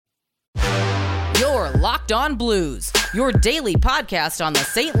You're Locked On Blues, your daily podcast on the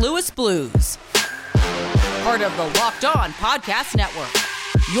St. Louis Blues. Part of the Locked On Podcast Network,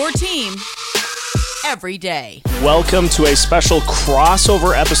 your team every day. Welcome to a special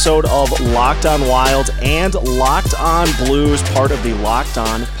crossover episode of Locked On Wild and Locked On Blues, part of the Locked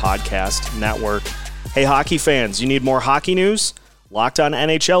On Podcast Network. Hey, hockey fans, you need more hockey news? Locked On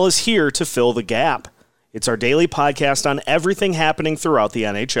NHL is here to fill the gap. It's our daily podcast on everything happening throughout the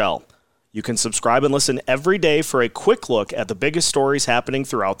NHL. You can subscribe and listen every day for a quick look at the biggest stories happening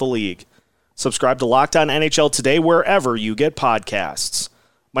throughout the league. Subscribe to Locked On NHL today wherever you get podcasts.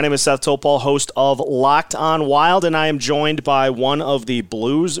 My name is Seth Topol, host of Locked On Wild, and I am joined by one of the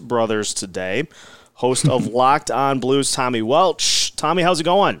Blues brothers today, host of Locked On Blues, Tommy Welch. Tommy, how's it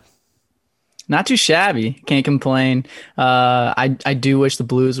going? Not too shabby. Can't complain. I do wish the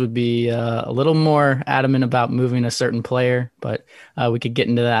Blues would be a little more adamant about moving a certain player, but we could get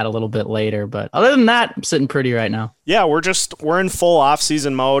into that a little bit later. But other than that, I'm sitting pretty right now. Yeah, we're in full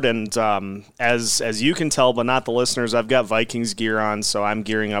off-season mode, and as you can tell, but not the listeners, I've got Vikings gear on, so I'm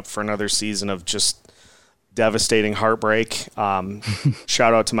gearing up for another season of just devastating heartbreak.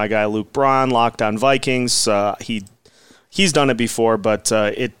 Shout out to my guy Luke Braun, Locked On Vikings. He's done it before, but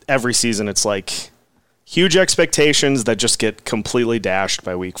every season it's like huge expectations that just get completely dashed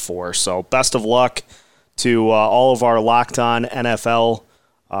by week 4. So best of luck to all of our Locked On NFL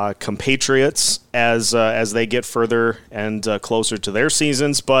compatriots as they get further and closer to their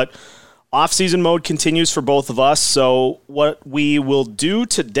seasons. But off-season mode continues for both of us. So what we will do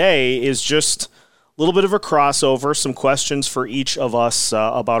today is just a little bit of a crossover, some questions for each of us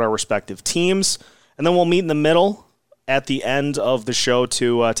about our respective teams, and then we'll meet in the middle at the end of the show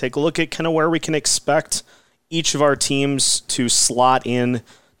to take a look at kind of where we can expect each of our teams to slot in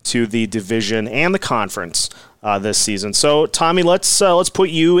to the division and the conference this season. So, Tommy, let's put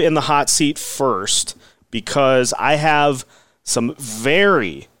you in the hot seat first, because I have some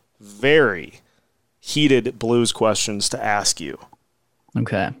very, very heated Blues questions to ask you.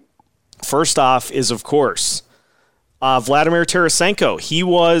 Okay. First off is, of course, Vladimir Tarasenko. He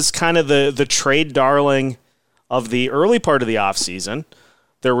was kind of the trade darling of the early part of the offseason.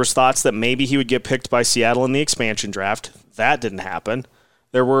 There was thoughts that maybe he would get picked by Seattle in the expansion draft. That didn't happen.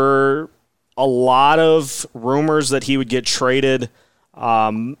 There were a lot of rumors that he would get traded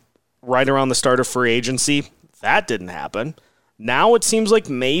right around the start of free agency. That didn't happen. Now it seems like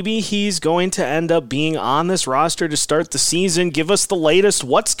maybe he's going to end up being on this roster to start the season. Give us the latest.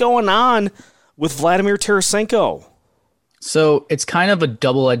 What's going on with Vladimir Tarasenko? So it's kind of a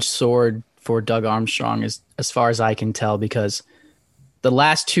double-edged sword for Doug Armstrong as far as I can tell, because the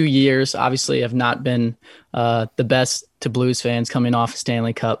last 2 years obviously have not been the best to Blues fans coming off a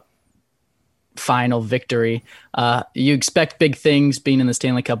Stanley Cup final victory. You expect big things being in the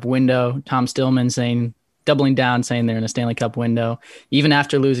Stanley Cup window. Tom Stillman doubling down, saying they're in a Stanley Cup window. Even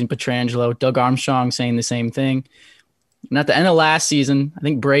after losing Pietrangelo, Doug Armstrong saying the same thing. And at the end of last season, I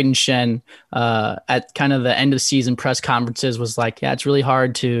think Brayden Schenn at kind of the end of season press conferences was like, yeah, it's really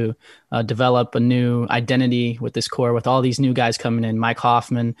hard to develop a new identity with this core, with all these new guys coming in, Mike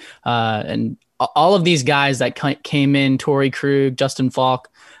Hoffman, and all of these guys that came in, Torrey Krug, Justin Falk.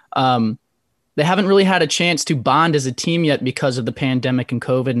 They haven't really had a chance to bond as a team yet because of the pandemic and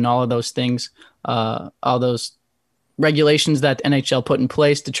COVID and all of those things, all those regulations that the NHL put in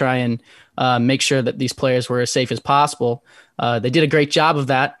place to try and make sure that these players were as safe as possible. They did a great job of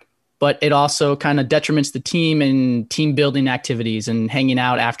that, but it also kind of detriments the team and team building activities and hanging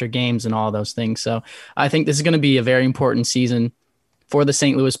out after games and all those things. So I think this is going to be a very important season for the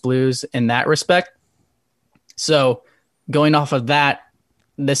St. Louis Blues in that respect. So going off of that,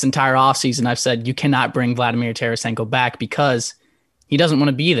 this entire offseason, I've said you cannot bring Vladimir Tarasenko back because he doesn't want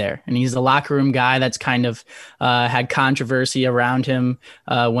to be there. And he's the locker room guy that's kind of had controversy around him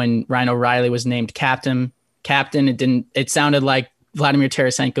when Ryan O'Reilly was named captain. It sounded like Vladimir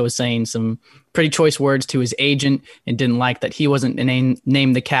Tarasenko was saying some pretty choice words to his agent and didn't like that he wasn't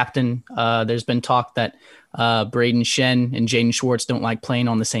named the captain. There's been talk that Brayden Schenn and Jaden Schwartz don't like playing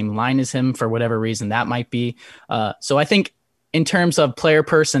on the same line as him for whatever reason that might be. So I think in terms of player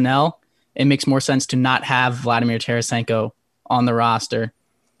personnel, it makes more sense to not have Vladimir Tarasenko on the roster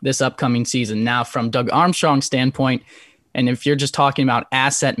this upcoming season. Now, from Doug Armstrong's standpoint, and if you're just talking about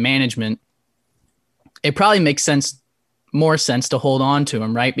asset management, it probably makes more sense to hold on to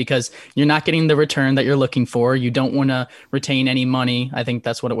him, right? Because you're not getting the return that you're looking for. You don't want to retain any money. I think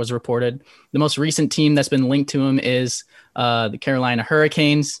that's what it was reported. The most recent team that's been linked to him is the Carolina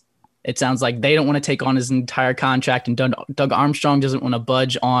Hurricanes. It sounds like they don't want to take on his entire contract, and Doug Armstrong doesn't want to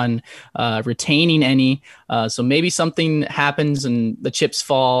budge on retaining any. So maybe something happens and the chips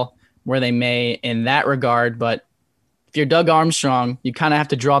fall where they may in that regard. But if you're Doug Armstrong, you kind of have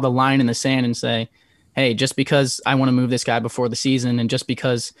to draw the line in the sand and say, hey, just because I want to move this guy before the season and just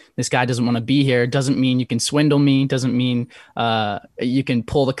because this guy doesn't want to be here doesn't mean you can swindle me, doesn't mean you can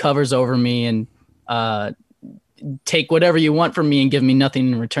pull the covers over me and take whatever you want from me and give me nothing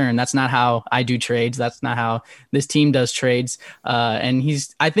in return. That's not how I do trades. That's not how this team does trades. And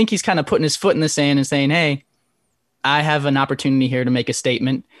I think he's kind of putting his foot in the sand and saying, hey, I have an opportunity here to make a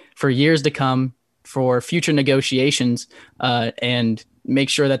statement for years to come, for future negotiations, and make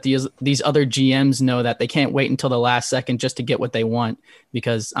sure that these other GMs know that they can't wait until the last second just to get what they want,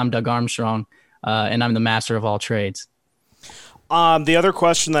 because I'm Doug Armstrong and I'm the master of all trades. The other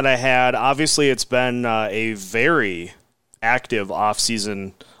question that I had, obviously it's been a very active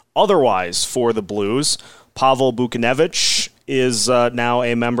offseason otherwise for the Blues. Pavel Buchnevich is now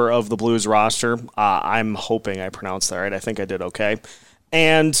a member of the Blues roster. I'm hoping I pronounced that right. I think I did okay.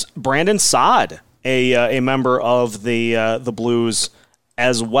 And Brandon Saad, a member of the Blues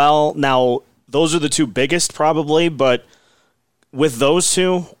as well. Now, those are the two biggest probably, but with those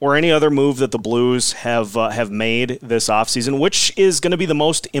two or any other move that the Blues have made this offseason, which is going to be the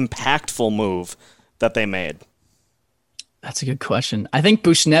most impactful move that they made? That's a good question. I think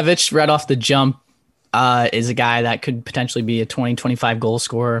Buchnevich right off the jump is a guy that could potentially be a 20, 25 goal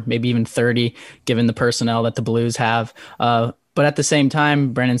scorer, maybe even 30, given the personnel that the Blues have. But at the same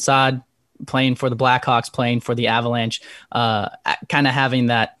time, Brandon Saad playing for the Blackhawks, playing for the Avalanche, kind of having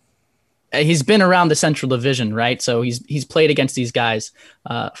that. He's been around the Central Division, right? So he's played against these guys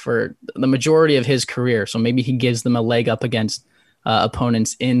for the majority of his career. So maybe he gives them a leg up against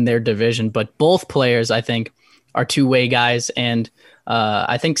opponents in their division. But both players, I think, are two-way guys. And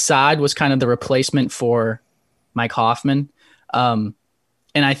I think Saad was kind of the replacement for Mike Hoffman. And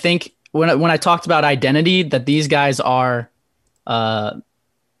I think when I talked about identity, that these guys are the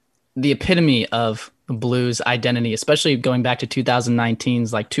epitome of Blues identity, especially going back to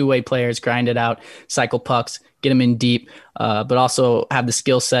 2019's, like two-way players, grind it out, cycle pucks, get them in deep, but also have the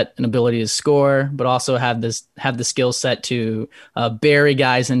skill set and ability to score, but also have the skill set to bury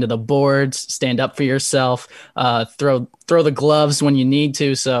guys into the boards, stand up for yourself, throw the gloves when you need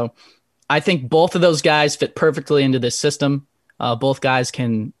to. So I think both of those guys fit perfectly into this system. Both guys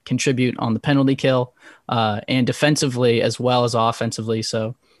can contribute on the penalty kill and defensively as well as offensively.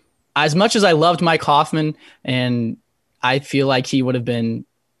 So as much as I loved Mike Hoffman, and I feel like he would have been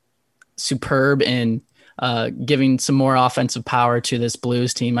superb in giving some more offensive power to this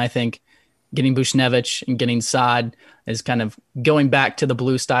Blues team, I think getting Buchnevich and getting Saad is kind of going back to the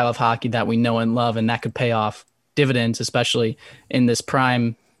Blues style of hockey that we know and love, and that could pay off dividends, especially in this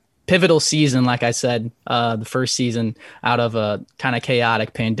prime pivotal season, like I said, the first season out of a kind of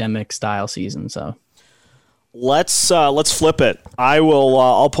chaotic pandemic style season. So let's flip it.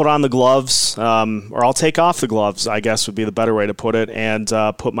 I'll put on the gloves, or I'll take off the gloves, I guess would be the better way to put it, and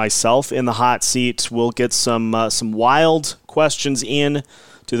put myself in the hot seat. We'll get some wild questions in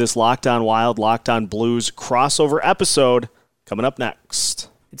to this Locked On Wild, Locked On Blues crossover episode coming up next.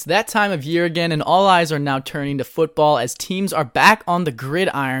 It's that time of year again, and all eyes are now turning to football as teams are back on the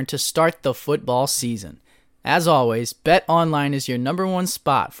gridiron to start the football season. As always, BetOnline is your number one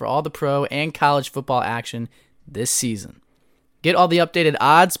spot for all the pro and college football action this season. Get all the updated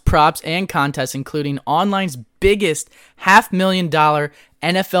odds, props, and contests, including online's biggest $500,000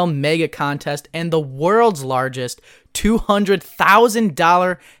 NFL mega contest and the world's largest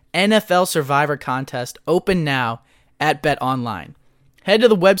 $200,000 NFL Survivor contest, open now at BetOnline. Head to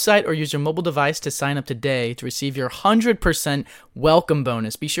the website or use your mobile device to sign up today to receive your 100% welcome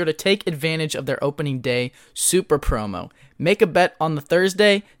bonus. Be sure to take advantage of their opening day super promo. Make a bet on the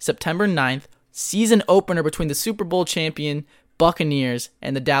Thursday, September 9th, season opener between the Super Bowl champion Buccaneers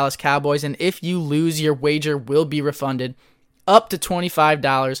and the Dallas Cowboys, and if you lose, your wager will be refunded up to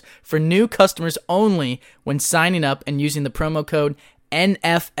 $25 for new customers only when signing up and using the promo code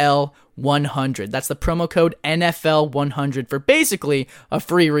NFL100. That's the promo code NFL100 for basically a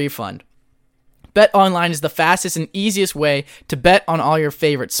free refund. BetOnline is the fastest and easiest way to bet on all your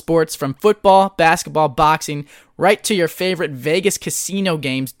favorite sports, from football, basketball, boxing, right to your favorite Vegas casino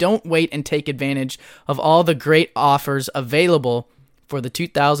games. Don't wait and take advantage of all the great offers available for the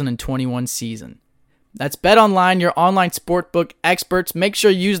 2021 season. That's BetOnline, your online sportbook experts. Make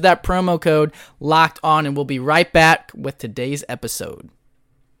sure you use that promo code LOCKEDON, and we'll be right back with today's episode.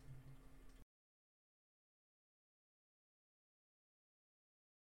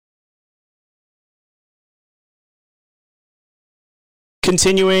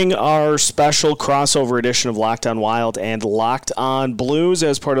 Continuing our special crossover edition of Locked On Wild and Locked On Blues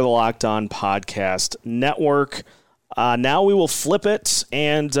as part of the Locked On Podcast Network. Now we will flip it,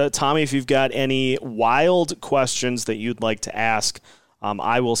 and Tommy, if you've got any wild questions that you'd like to ask,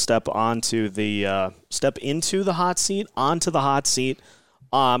 I will step into the hot seat.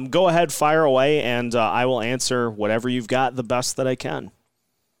 Go ahead, fire away, and I will answer whatever you've got the best that I can.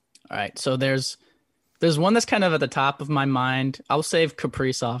 All right, so there's one that's kind of at the top of my mind. I'll save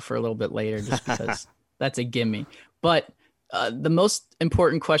Kaprizov for a little bit later, just because that's a gimme. But the most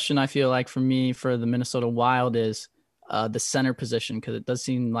important question I feel like for me for the Minnesota Wild is the center position, because it does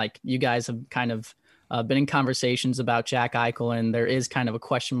seem like you guys have kind of been in conversations about Jack Eichel, and there is kind of a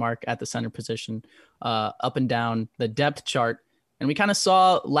question mark at the center position up and down the depth chart. And we kind of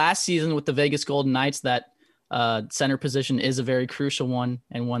saw last season with the Vegas Golden Knights that center position is a very crucial one,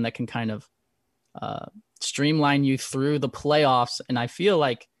 and one that can kind of streamline you through the playoffs. And I feel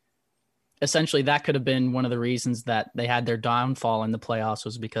like essentially that could have been one of the reasons that they had their downfall in the playoffs,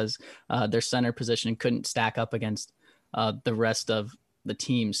 was because their center position couldn't stack up against the rest of the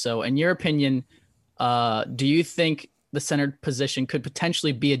team. So in your opinion, do you think the center position could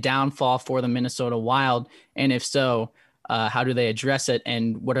potentially be a downfall for the Minnesota Wild? And if so, how do they address it,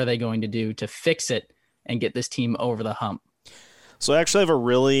 and what are they going to do to fix it and get this team over the hump? So I actually have a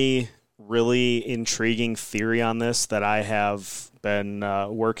really, really intriguing theory on this that I have been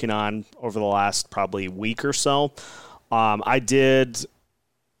working on over the last probably week or so. I did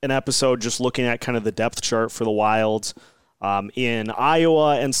an episode just looking at kind of the depth chart for the Wild in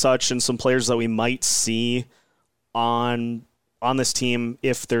Iowa and such, and some players that we might see on this team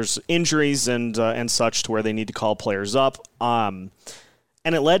if there's injuries and such to where they need to call players up. And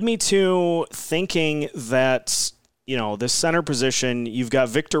it led me to thinking that, this center position, you've got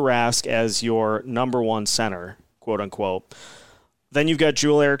Victor Rask as your number one center, quote unquote. Then you've got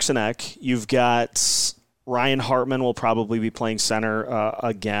Joel Eriksson Ek. You've got Ryan Hartman will probably be playing center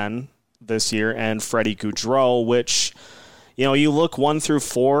again this year, and Freddie Gaudreau, which, you look 1 through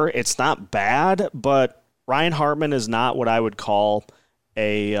 4, it's not bad, but Ryan Hartman is not what I would call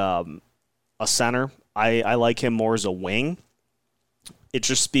a center. I like him more as a wing. It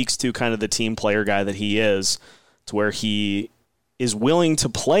just speaks to kind of the team player guy that he is, to where he is willing to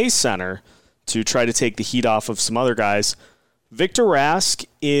play center to try to take the heat off of some other guys. Victor Rask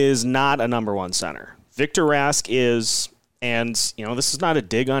is not a number one center. Victor Rask is, and this is not a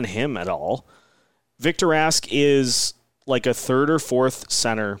dig on him at all, Victor Rask is like a third or fourth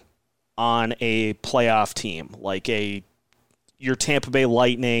center on a playoff team, like your Tampa Bay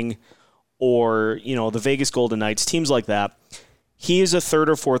Lightning or, the Vegas Golden Knights, teams like that. He is a third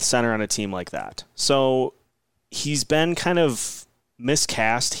or fourth center on a team like that. So he's been kind of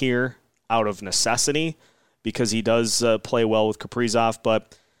miscast here out of necessity because he does play well with Kaprizov,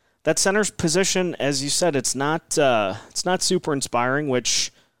 but that center's position, as you said, it's not super inspiring,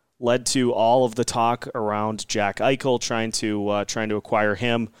 which led to all of the talk around Jack Eichel trying to acquire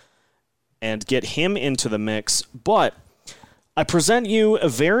him and get him into the mix. But I present you a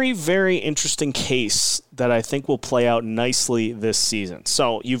very, very interesting case that I think will play out nicely this season.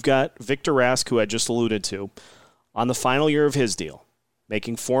 So you've got Victor Rask, who I just alluded to, on the final year of his deal,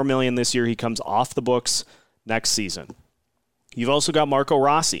 making $4 million this year. He comes off the books next season. You've also got Marco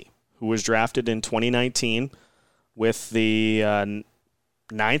Rossi, who was drafted in 2019 with the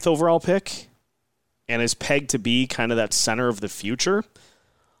 9th overall pick and is pegged to be kind of that center of the future.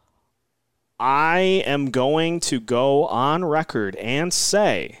 I am going to go on record and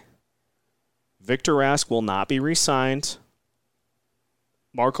say Victor Rask will not be re-signed.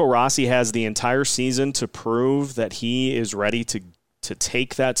 Marco Rossi has the entire season to prove that he is ready to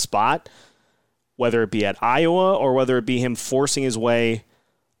take that spot, whether it be at Iowa or whether it be him forcing his way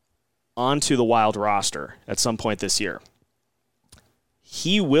onto the Wild roster at some point this year.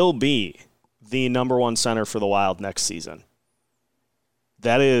 He will be the number one center for the Wild next season.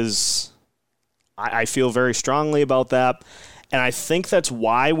 That is, I feel very strongly about that, and I think that's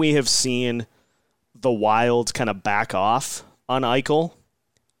why we have seen the Wild kind of back off on Eichel,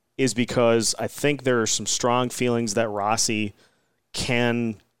 is because I think there are some strong feelings that Rossi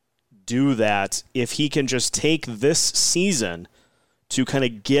can do that if he can just take this season to kind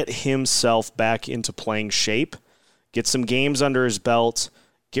of get himself back into playing shape, get some games under his belt,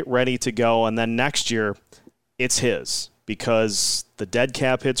 get ready to go, and then next year it's his, because the dead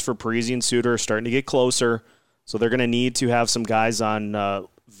cap hits for Parise and Suter are starting to get closer, so they're going to need to have some guys on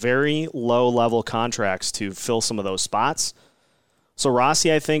very low-level contracts to fill some of those spots. So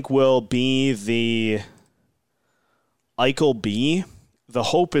Rossi, I think, will be the Eichel B. The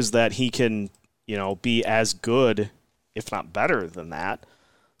hope is that he can, be as good, if not better than that.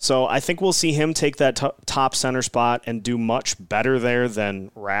 So I think we'll see him take that top center spot and do much better there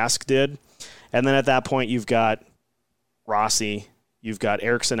than Rask did. And then at that point, you've got Rossi. You've got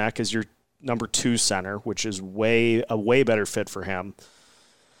Eriksson Ek as your number 2 center, which is a way better fit for him.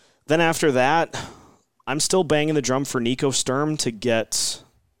 Then after that, I'm still banging the drum for Nico Sturm to get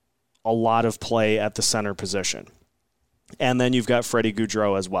a lot of play at the center position. And then you've got Freddie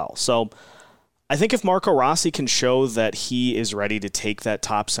Gaudreau as well. So I think if Marco Rossi can show that he is ready to take that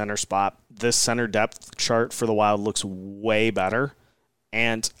top center spot, this center depth chart for the Wild looks way better.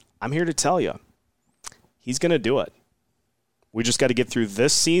 And I'm here to tell you, he's going to do it. We just got to get through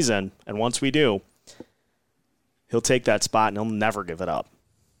this season, and once we do, he'll take that spot and he'll never give it up.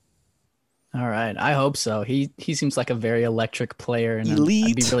 All right. I hope so. He seems like a very electric player, and I'd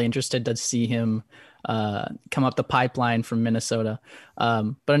be really interested to see him come up the pipeline from Minnesota.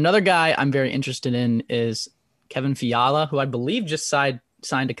 But another guy I'm very interested in is Kevin Fiala, who I believe just signed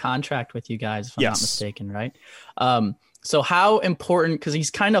a contract with you guys, if I'm not mistaken, right? So how important, because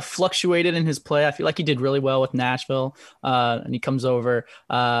he's kind of fluctuated in his play. I feel like he did really well with Nashville, and he comes over,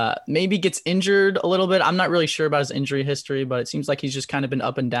 maybe gets injured a little bit. I'm not really sure about his injury history, but it seems like he's just kind of been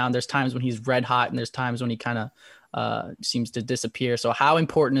up and down. There's times when he's red hot, and there's times when he kind of seems to disappear. So how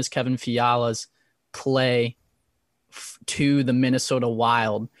important is Kevin Fiala's play to the Minnesota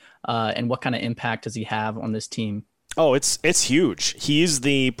Wild, and what kind of impact does he have on this team? Oh, it's huge. He's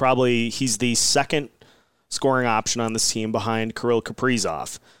the second scoring option on this team behind Kirill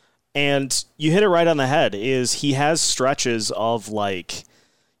Kaprizov. And you hit it right on the head, is he has stretches of 8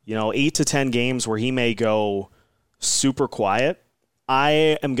 to 10 games where he may go super quiet.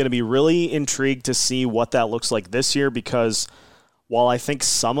 I am going to be really intrigued to see what that looks like this year, because while I think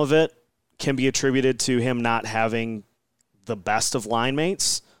some of it can be attributed to him not having the best of line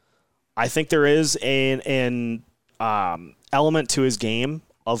mates, I think there is an element to his game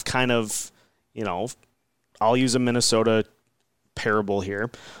of kind of, I'll use a Minnesota parable here,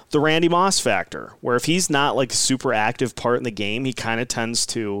 the Randy Moss factor, where if he's not like a super active part in the game, he kind of tends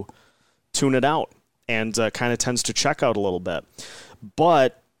to tune it out and kind of tends to check out a little bit.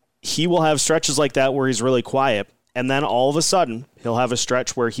 But he will have stretches like that where he's really quiet, and then all of a sudden he'll have a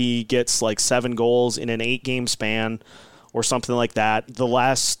stretch where he gets like 7 goals in an 8-game span or something like that. The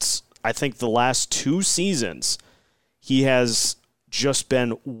last 2 seasons, he has just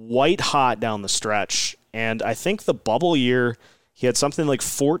been white hot down the stretch. And I think the bubble year, he had something like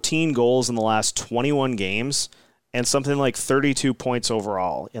 14 goals in the last 21 games and something like 32 points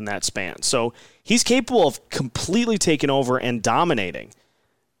overall in that span. So he's capable of completely taking over and dominating.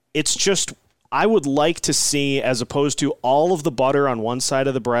 It's just, I would like to see, as opposed to all of the butter on one side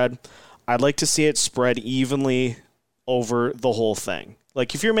of the bread, I'd like to see it spread evenly over the whole thing.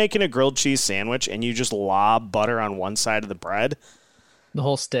 Like if you're making a grilled cheese sandwich and you just lob butter on one side of the bread, the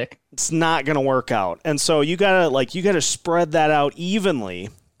whole stick, it's not going to work out. And so you gotta spread that out evenly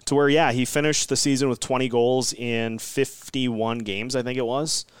to where, he finished the season with 20 goals in 51 games, I think it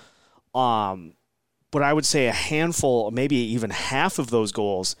was. But I would say a handful, maybe even half of those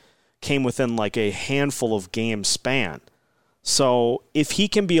goals came within like a handful of game span. So if he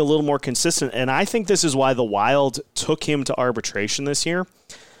can be a little more consistent, and I think this is why the Wild took him to arbitration this year,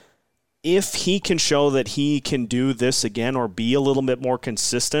 if he can show that he can do this again or be a little bit more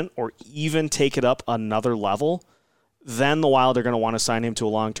consistent or even take it up another level, then the Wild are going to want to sign him to a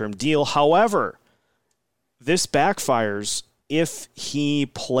long-term deal. However, this backfires if he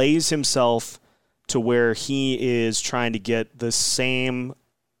plays himself to where he is trying to get the same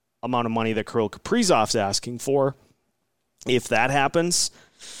amount of money that Kirill Kaprizov's asking for. If that happens,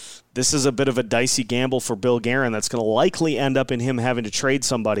 this is a bit of a dicey gamble for Bill Guerin that's going to likely end up in him having to trade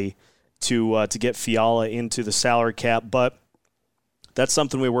somebody to get Fiala into the salary cap. But that's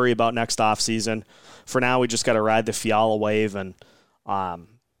something we worry about next offseason. For now, we just got to ride the Fiala wave and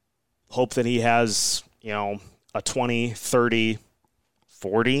hope that he has, a 20, 30,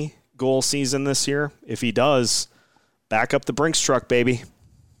 40 goal season this year. If he does, back up the Brinks truck, baby.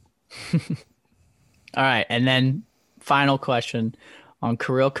 All right, and then final question on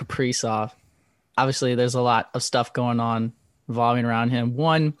Kirill Kaprizov. Obviously, there's a lot of stuff going on revolving around him.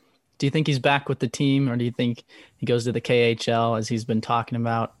 One, do you think he's back with the team, or do you think he goes to the KHL as he's been talking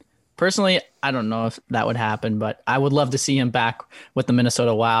about? Personally, I don't know if that would happen, but I would love to see him back with the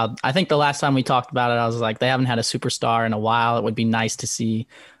Minnesota Wild. I think the last time we talked about it, I was like, they haven't had a superstar in a while. It would be nice to see,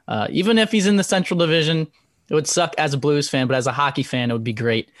 even if he's in the Central Division. It would suck as a Blues fan, but as a hockey fan, it would be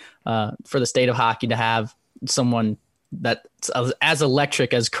great for the state of hockey to have someone that's as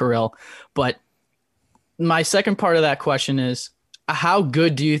electric as Kirill. But my second part of that question is, how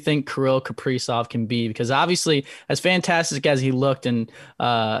good do you think Kirill Kaprizov can be? Because obviously, as fantastic as he looked and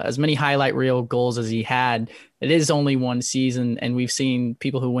as many highlight reel goals as he had, it is only one season, and we've seen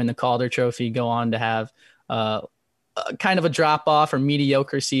people who win the Calder Trophy go on to have kind of a drop off or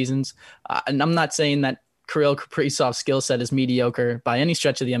mediocre seasons. And I'm not saying that Kirill Kaprizov's skill set is mediocre by any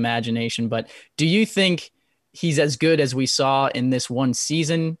stretch of the imagination, but do you think he's as good as we saw in this one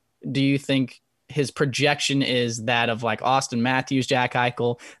season? Do you think his projection is that of like Austin Matthews, Jack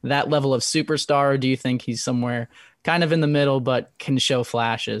Eichel, that level of superstar? Or do you think he's somewhere kind of in the middle, but can show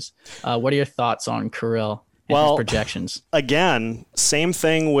flashes? What are your thoughts on Kirill and his projections? Again, same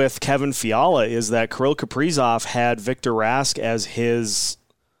thing with Kevin Fiala, is that Kirill Kaprizov had Victor Rask as his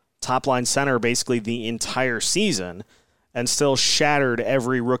top-line center basically the entire season and still shattered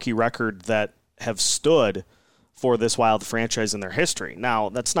every rookie record that have stood for this Wild franchise in their history. Now,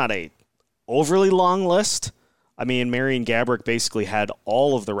 that's not a overly long list. I mean, Marian Gaborik basically had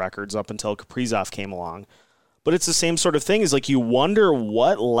all of the records up until Kaprizov came along. But it's the same sort of thing. Is like you wonder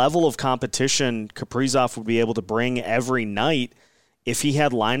what level of competition Kaprizov would be able to bring every night if he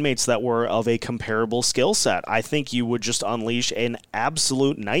had line mates that were of a comparable skill set. I think you would just unleash an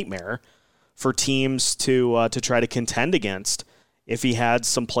absolute nightmare for teams to try to contend against if he had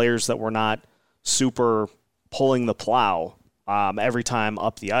some players that were not super pulling the plow every time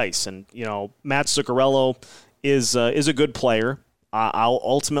up the ice. And Matt Zuccarello is a good player.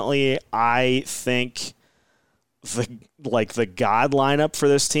 Ultimately, I think the God lineup for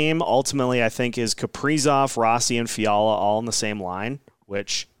this team, ultimately, I think is Kaprizov, Rossi, and Fiala all in the same line,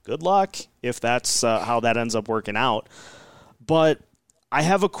 which good luck if that's how that ends up working out. But I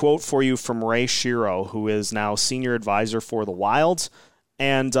have a quote for you from Ray Shero, who is now senior advisor for the Wild,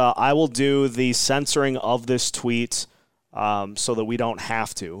 and I will do the censoring of this tweet so that we don't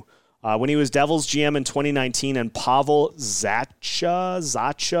have to. When he was Devils GM in 2019 and Pavel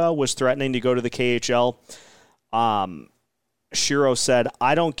Zacha was threatening to go to the KHL, Shero said,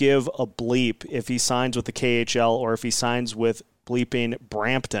 "I don't give a bleep if he signs with the KHL or if he signs with bleeping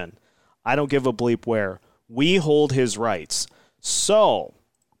Brampton. I don't give a bleep where. We hold his rights." So,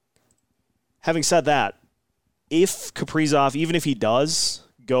 having said that, if Kaprizov, even if he does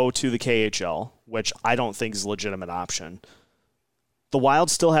go to the KHL, which I don't think is a legitimate option, the Wild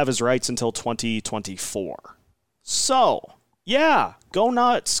still have his rights until 2024. So, yeah, go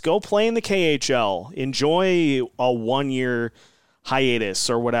nuts. Go play in the KHL. Enjoy a 1-year hiatus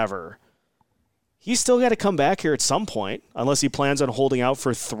or whatever. He's still got to come back here at some point, unless he plans on holding out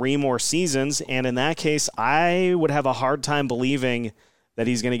for 3 more seasons. And in that case, I would have a hard time believing that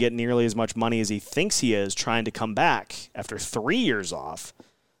he's going to get nearly as much money as he thinks he is trying to come back after 3 years off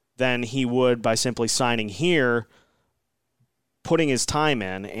than he would by simply signing here, putting his time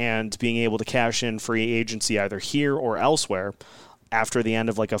in, and being able to cash in free agency either here or elsewhere after the end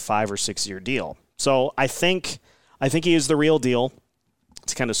of like a 5 or 6 year deal. So I think he is the real deal.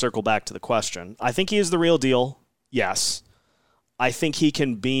 To kind of circle back to the question, I think he is the real deal. Yes. I think he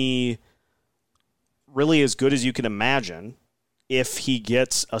can be really as good as you can imagine if he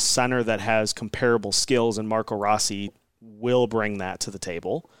gets a center that has comparable skills, and Marco Rossi will bring that to the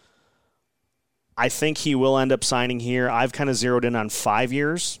table. I think he will end up signing here. I've kind of zeroed in on 5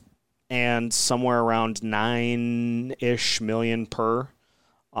 years and somewhere around $9-ish million per.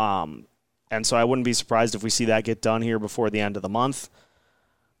 And so I wouldn't be surprised if we see that get done here before the end of the month.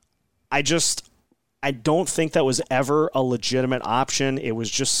 I don't think that was ever a legitimate option. It was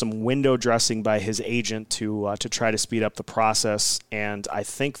just some window dressing by his agent to try to speed up the process. And I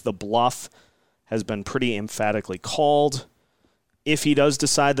think the bluff has been pretty emphatically called. If he does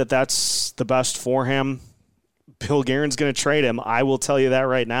decide that that's the best for him, Bill Guerin's going to trade him. I will tell you that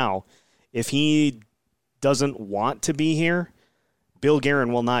right now. If he doesn't want to be here, Bill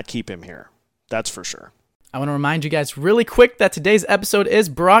Guerin will not keep him here. That's for sure. I want to remind you guys really quick that today's episode is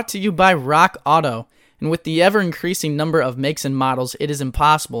brought to you by Rock Auto. And with the ever-increasing number of makes and models, it is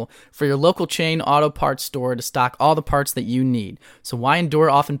impossible for your local chain auto parts store to stock all the parts that you need. So why endure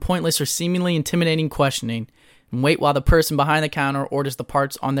often pointless or seemingly intimidating questioning and wait while the person behind the counter orders the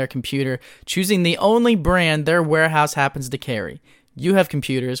parts on their computer, choosing the only brand their warehouse happens to carry? You have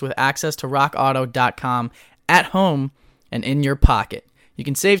computers with access to rockauto.com at home and in your pocket. You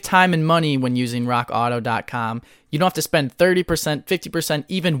can save time and money when using rockauto.com. You don't have to spend 30%, 50%,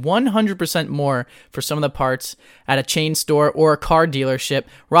 even 100% more for some of the parts at a chain store or a car dealership.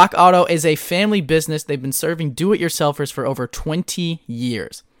 Rock Auto is a family business. They've been serving do-it-yourselfers for over 20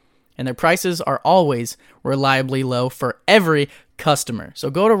 years. And their prices are always reliably low for every customer. So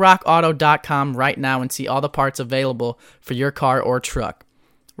go to rockauto.com right now and see all the parts available for your car or truck.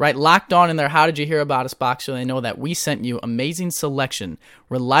 Right, locked on in their How Did You Hear About Us box so they know that we sent you amazing selection,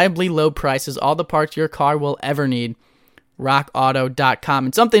 reliably low prices, all the parts your car will ever need, rockauto.com.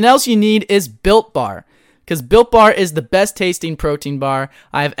 And something else you need is Built Bar, because Built Bar is the best tasting protein bar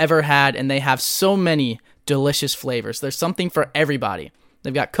I have ever had, and they have so many delicious flavors. There's something for everybody.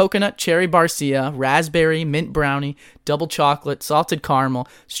 They've got coconut, cherry barcia, raspberry, mint brownie, double chocolate, salted caramel,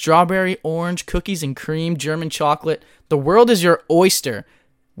 strawberry, orange, cookies and cream, German chocolate. The world is your oyster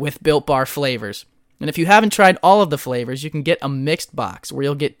with Built Bar flavors. And if you haven't tried all of the flavors, you can get a mixed box where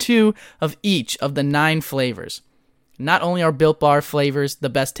you'll get 2 of each of the 9 flavors. Not only are Built Bar flavors the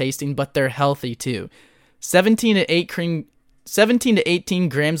best tasting, but they're healthy too. 17 to 18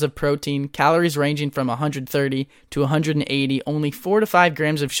 grams of protein, calories ranging from 130 to 180, only 4 to 5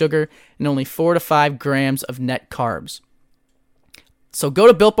 grams of sugar, and only 4 to 5 grams of net carbs. So go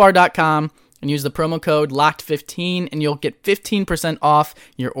to BuiltBar.com and use the promo code LOCKED15 and you'll get 15% off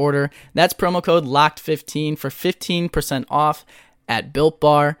your order. That's promo code LOCKED15 for 15% off at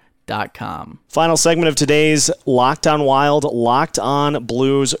BuiltBar.com. Final segment of today's Locked On Wild, Locked On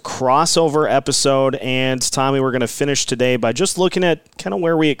Blues crossover episode. And Tommy, we're going to finish today by just looking at kind of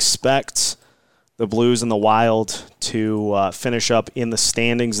where we expect the Blues and the Wild to finish up in the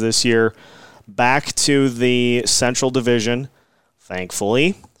standings this year. Back to the Central Division,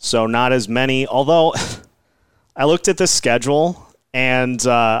 thankfully. So not as many, although I looked at the schedule and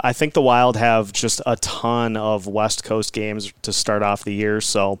I think the Wild have just a ton of West Coast games to start off the year.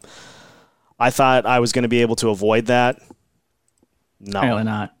 So I thought I was going to be able to avoid that. No, apparently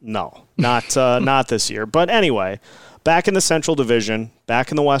not. No, not this year. But anyway, back in the Central Division,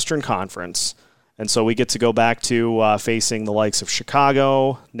 back in the Western Conference. And so we get to go back to facing the likes of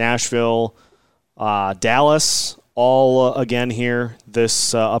Chicago, Nashville, Dallas, all again here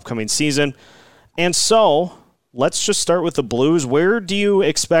this upcoming season. And so let's just start with the Blues. Where do you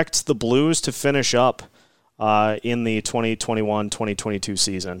expect the Blues to finish up in the 2021-2022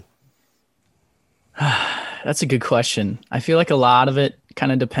 season? That's a good question. I feel like a lot of it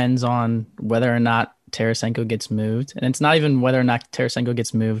kind of depends on whether or not Tarasenko gets moved. And it's not even whether or not Tarasenko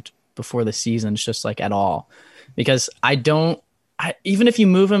gets moved before the season. It's just like at all. Because even if you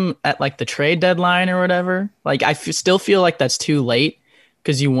move him at like the trade deadline or whatever, like I still feel like that's too late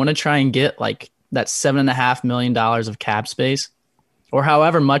because you want to try and get like that $7.5 million of cap space or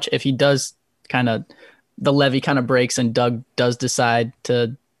however much, if he does kind of, the levy kind of breaks and Doug does decide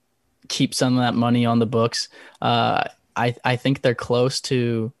to keep some of that money on the books. I think they're close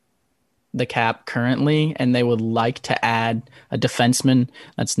to the cap currently, and they would like to add a defenseman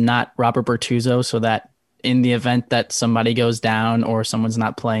that's not Robert Bertuzzo so that in the event that somebody goes down or someone's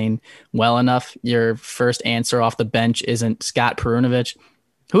not playing well enough, your first answer off the bench isn't Scott Perunovich,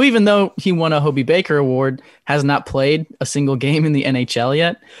 who, even though he won a Hobey Baker Award, has not played a single game in the NHL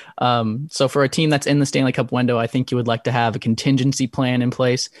yet. So for a team that's in the Stanley Cup window, I think you would like to have a contingency plan in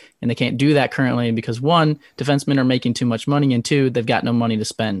place, and they can't do that currently because, one, defensemen are making too much money, and two, they've got no money to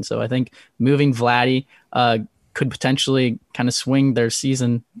spend. So I think moving Vladdy could potentially kind of swing their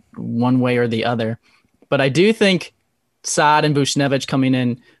season one way or the other. But I do think Saad and Buchnevich coming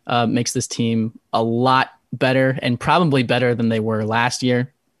in makes this team a lot better and probably better than they were last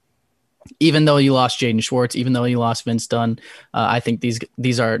year. Even though you lost Jaden Schwartz, even though you lost Vince Dunn, I think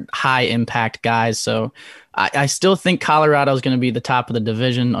these are high impact guys. So I still think Colorado is going to be the top of the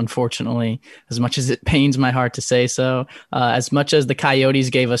division, unfortunately, as much as it pains my heart to say so. As much as the Coyotes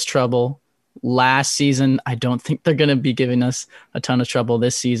gave us trouble last season, I don't think they're going to be giving us a ton of trouble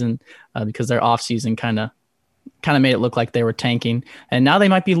this season because their offseason kind of made it look like they were tanking. And now they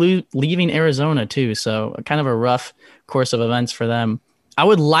might be leaving Arizona too. So kind of a rough course of events for them. I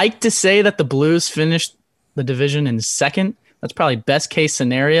would like to say that the Blues finished the division in second. That's probably best case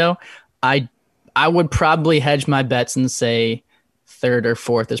scenario. I would probably hedge my bets and say third or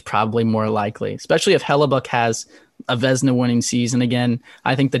fourth is probably more likely, especially if Hellebuck has a Vezina winning season again.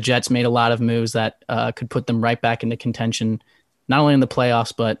 I think the Jets made a lot of moves that could put them right back into contention, not only in the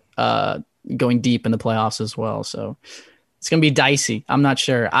playoffs, but going deep in the playoffs as well. So it's going to be dicey. I'm not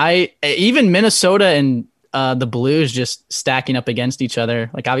sure. Even Minnesota and the Blues just stacking up against each other.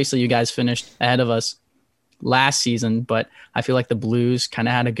 Like, obviously you guys finished ahead of us last season, but I feel like the Blues kind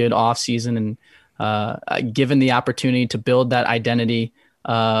of had a good off season and given the opportunity to build that identity,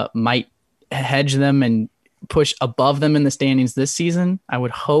 might hedge them and push above them in the standings this season. I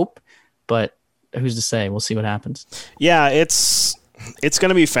would hope, but who's to say? We'll see what happens. Yeah, it's going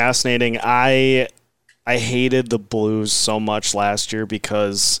to be fascinating. I hated the Blues so much last year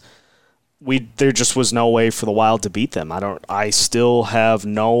because there just was no way for the Wild to beat them. I still have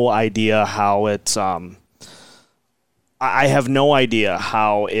no idea how it I have no idea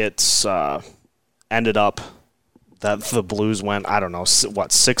how it's ended up that the Blues went, I don't know,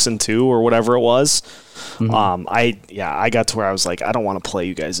 6-2 or whatever it was. Mm-hmm. I got to where I was like, I don't want to play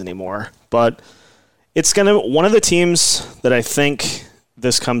you guys anymore. But it's one of the teams that I think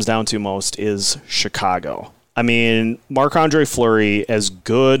this comes down to most is Chicago. I mean, Marc-Andre Fleury, as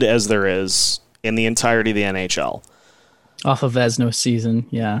good as there is in the entirety of the NHL. Off of Vezina season,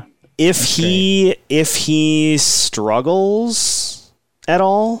 yeah. If he struggles at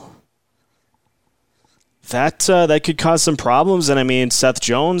all, that could cause some problems. And I mean, Seth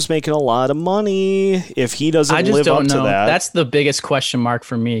Jones making a lot of money. If he doesn't live up to that, that's the biggest question mark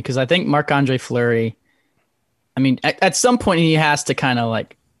for me, because I think Marc-Andre Fleury, I mean, at some point he has to kind of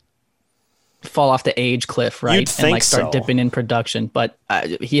like fall off the age cliff, right? You'd think and like start dipping in production, but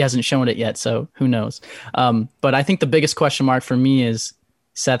he hasn't shown it yet, so who knows? But I think the biggest question mark for me is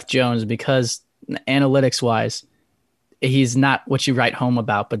Seth Jones, because analytics wise, he's not what you write home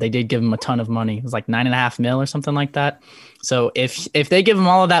about, but they did give him a ton of money. It was like $9.5 million or something like that. So if they give him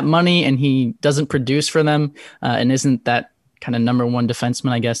all of that money and he doesn't produce for them and isn't that kind of number one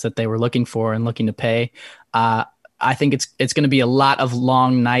defenseman, I guess, that they were looking for and looking to pay, I think it's going to be a lot of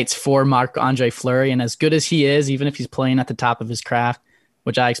long nights for Marc-Andre Fleury. And as good as he is, even if he's playing at the top of his craft,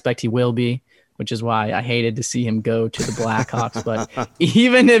 which I expect he will be, which is why I hated to see him go to the Blackhawks. But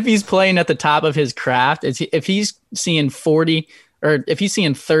even if he's playing at the top of his craft, if he's seeing 40 or if he's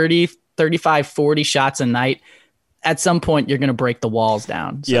seeing 30, 35, 40 shots a night, at some point you're going to break the walls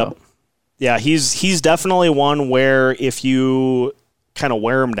down. So. Yep. Yeah, he's definitely one where if you kind of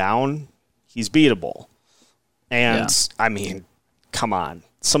wear him down, he's beatable. And, yeah. I mean, come on.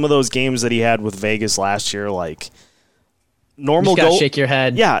 Some of those games that he had with Vegas last year, like, normal goalies shake your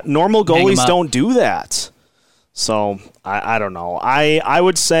head. Yeah, normal goalies don't do that. So, I don't know. I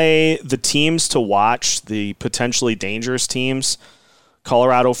would say the teams to watch, the potentially dangerous teams,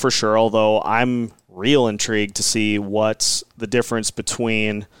 Colorado for sure, although I'm real intrigued to see what the difference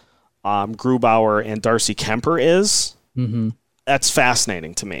between Grubauer and Darcy Kemper is. Mm-hmm. That's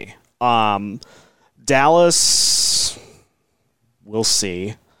fascinating to me. Dallas, we'll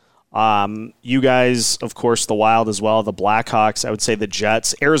see. You guys, of course, the Wild as well, the Blackhawks, I would say the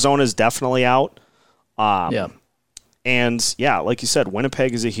Jets. Arizona's definitely out. Yeah. And, yeah, like you said,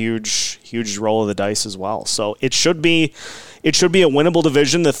 Winnipeg is a huge roll of the dice as well. So it should be a winnable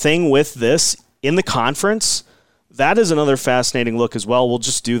division. The thing with this, in the conference, that is another fascinating look as well. We'll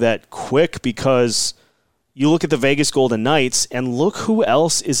just do that quick because you look at the Vegas Golden Knights and look who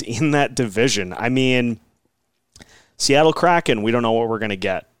else is in that division. I mean, Seattle Kraken, we don't know what we're going to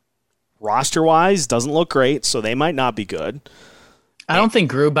get. Roster-wise, doesn't look great, so they might not be good. I don't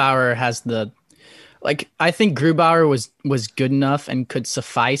think Grubauer has the... Like, I think Grubauer was good enough and could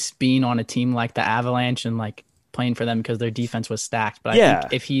suffice being on a team like the Avalanche and, like, playing for them because their defense was stacked. But I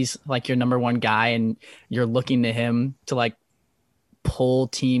think if he's, like, your number one guy and you're looking to him to, like, pull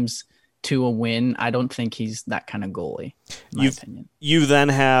teams to a win, I don't think he's that kind of goalie, in my opinion. You then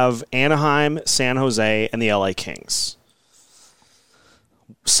have Anaheim, San Jose, and the LA Kings.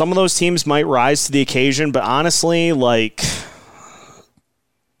 Some of those teams might rise to the occasion, but honestly, like,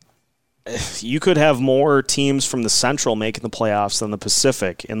 you could have more teams from the Central making the playoffs than the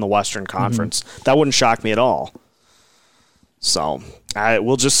Pacific in the Western Conference. Mm-hmm. That wouldn't shock me at all. So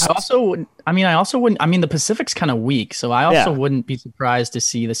we'll just. I also wouldn't. I mean, the Pacific's kind of weak, so I also wouldn't be surprised to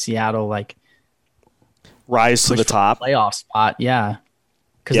see the Seattle like rise to the top playoff spot. Yeah,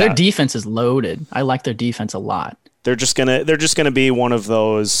 because their defense is loaded. I like their defense a lot. They're just gonna be one of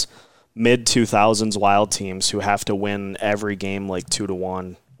those mid 2000s Wild teams who have to win every game like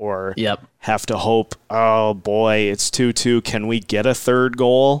 2-1. Or have to hope, oh boy, it's 2-2. Can we get a third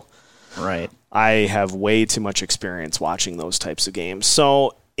goal? Right. I have way too much experience watching those types of games.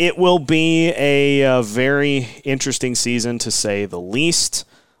 So it will be a very interesting season, to say the least.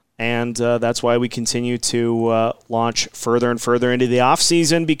 And that's why we continue to launch further and further into the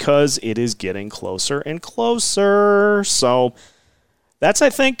offseason, because it is getting closer and closer. So that's,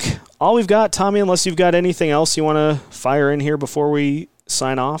 I think, all we've got, Tommy, unless you've got anything else you want to fire in here before we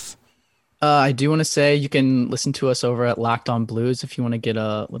sign off. I do want to say you can listen to us over at Locked On Blues if you want to get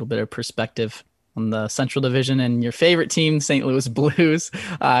a little bit of perspective on the Central Division and your favorite team, St. Louis Blues.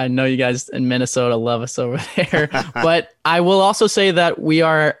 I know you guys in Minnesota love us over there, but I will also say that we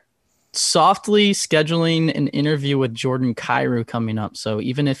are softly scheduling an interview with Jordan Kyrou coming up. So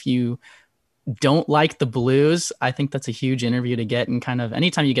even if you don't like the Blues, I think that's a huge interview to get, and kind of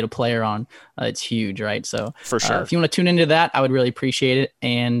anytime you get a player on, it's huge, right? So for sure, if you want to tune into that, I would really appreciate it.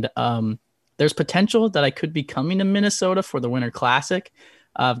 And there's potential that I could be coming to Minnesota for the Winter Classic.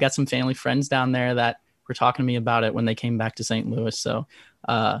 I've got some family friends down there that were talking to me about it when they came back to St. Louis. So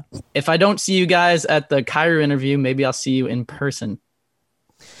if I don't see you guys at the Kyrou interview, maybe I'll see you in person.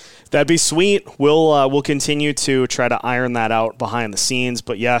 That'd be sweet. We'll continue to try to iron that out behind the scenes.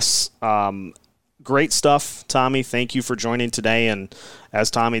 But yes, great stuff, Tommy. Thank you for joining today. And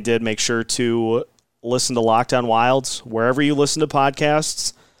as Tommy did, make sure to listen to Locked On Wilds wherever you listen to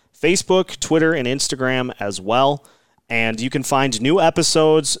podcasts, Facebook, Twitter, and Instagram as well. And you can find new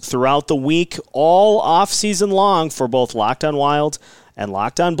episodes throughout the week, all off-season long, for both Locked On Wild and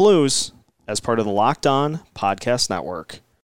Locked On Blues as part of the Locked On Podcast Network.